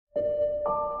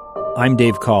I'm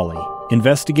Dave Cawley,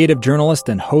 investigative journalist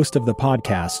and host of the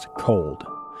podcast Cold.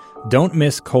 Don't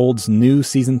miss Cold's new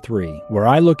Season 3, where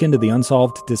I look into the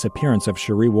unsolved disappearance of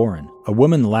Sheree Warren, a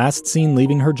woman last seen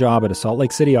leaving her job at a Salt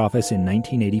Lake City office in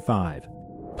 1985.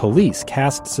 Police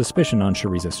cast suspicion on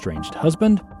Sheree's estranged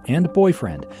husband and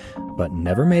boyfriend, but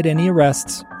never made any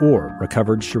arrests or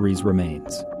recovered Sheree's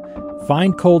remains.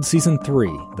 Find Cold Season 3,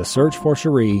 The Search for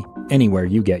Sheree, anywhere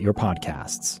you get your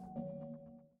podcasts.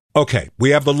 Okay,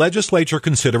 we have the legislature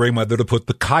considering whether to put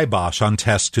the kibosh on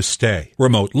tests to stay.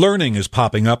 Remote learning is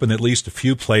popping up in at least a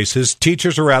few places.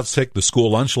 Teachers are out sick, the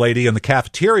school lunch lady in the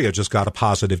cafeteria just got a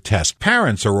positive test.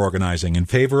 Parents are organizing in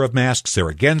favor of masks, they're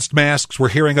against masks. We're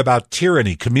hearing about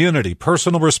tyranny, community,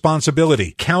 personal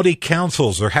responsibility. County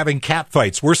councils are having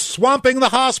catfights. We're swamping the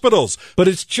hospitals, but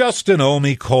it's just an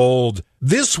Omi cold.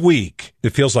 This week,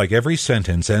 it feels like every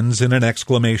sentence ends in an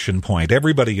exclamation point.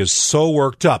 Everybody is so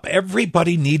worked up.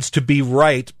 Everybody needs to be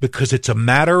right because it's a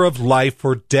matter of life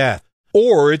or death.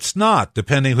 Or it's not,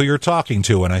 depending who you're talking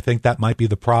to, and I think that might be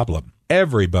the problem.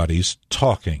 Everybody's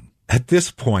talking. At this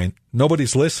point,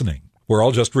 nobody's listening. We're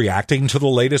all just reacting to the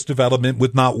latest development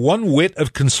with not one whit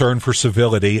of concern for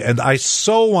civility, and I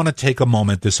so want to take a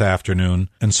moment this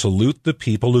afternoon and salute the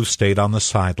people who stayed on the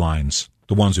sidelines.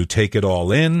 The ones who take it all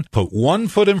in, put one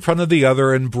foot in front of the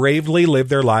other, and bravely live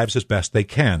their lives as best they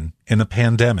can in a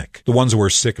pandemic. The ones who are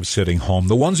sick of sitting home.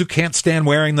 The ones who can't stand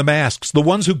wearing the masks. The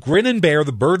ones who grin and bear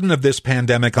the burden of this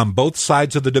pandemic on both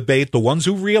sides of the debate. The ones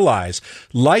who realize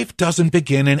life doesn't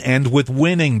begin and end with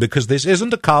winning because this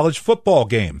isn't a college football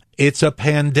game. It's a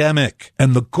pandemic.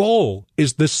 And the goal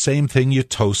is the same thing you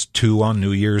toast to on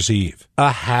New Year's Eve.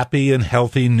 A happy and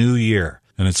healthy new year.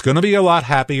 And it's going to be a lot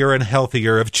happier and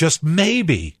healthier if just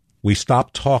maybe we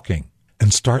stop talking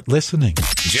and start listening.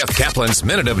 Jeff Kaplan's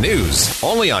Minute of News,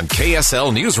 only on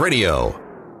KSL News Radio.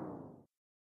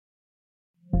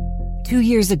 2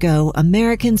 years ago,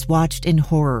 Americans watched in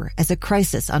horror as a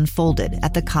crisis unfolded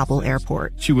at the Kabul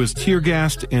airport. She was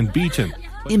tear-gassed and beaten.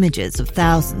 Images of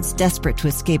thousands desperate to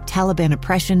escape Taliban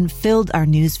oppression filled our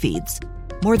news feeds.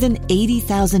 More than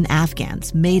 80,000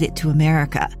 Afghans made it to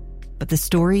America. But the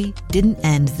story didn't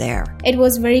end there. It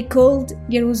was very cold.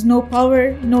 There was no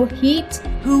power, no heat.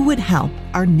 Who would help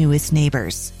our newest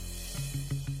neighbors?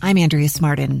 I'm Andrea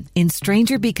Smartin. In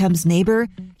Stranger Becomes Neighbor,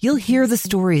 you'll hear the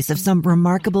stories of some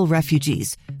remarkable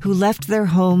refugees who left their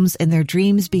homes and their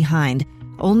dreams behind,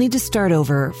 only to start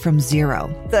over from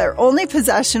zero. Their only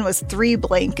possession was 3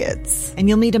 blankets. And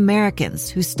you'll meet Americans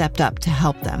who stepped up to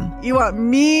help them. You want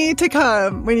me to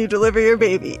come when you deliver your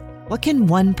baby. What can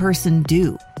one person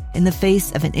do in the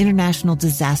face of an international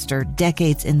disaster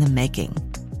decades in the making?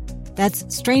 That's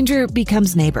Stranger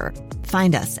Becomes Neighbor.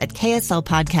 Find us at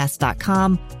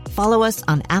kslpodcast.com. Follow us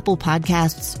on Apple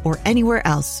Podcasts or anywhere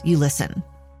else you listen.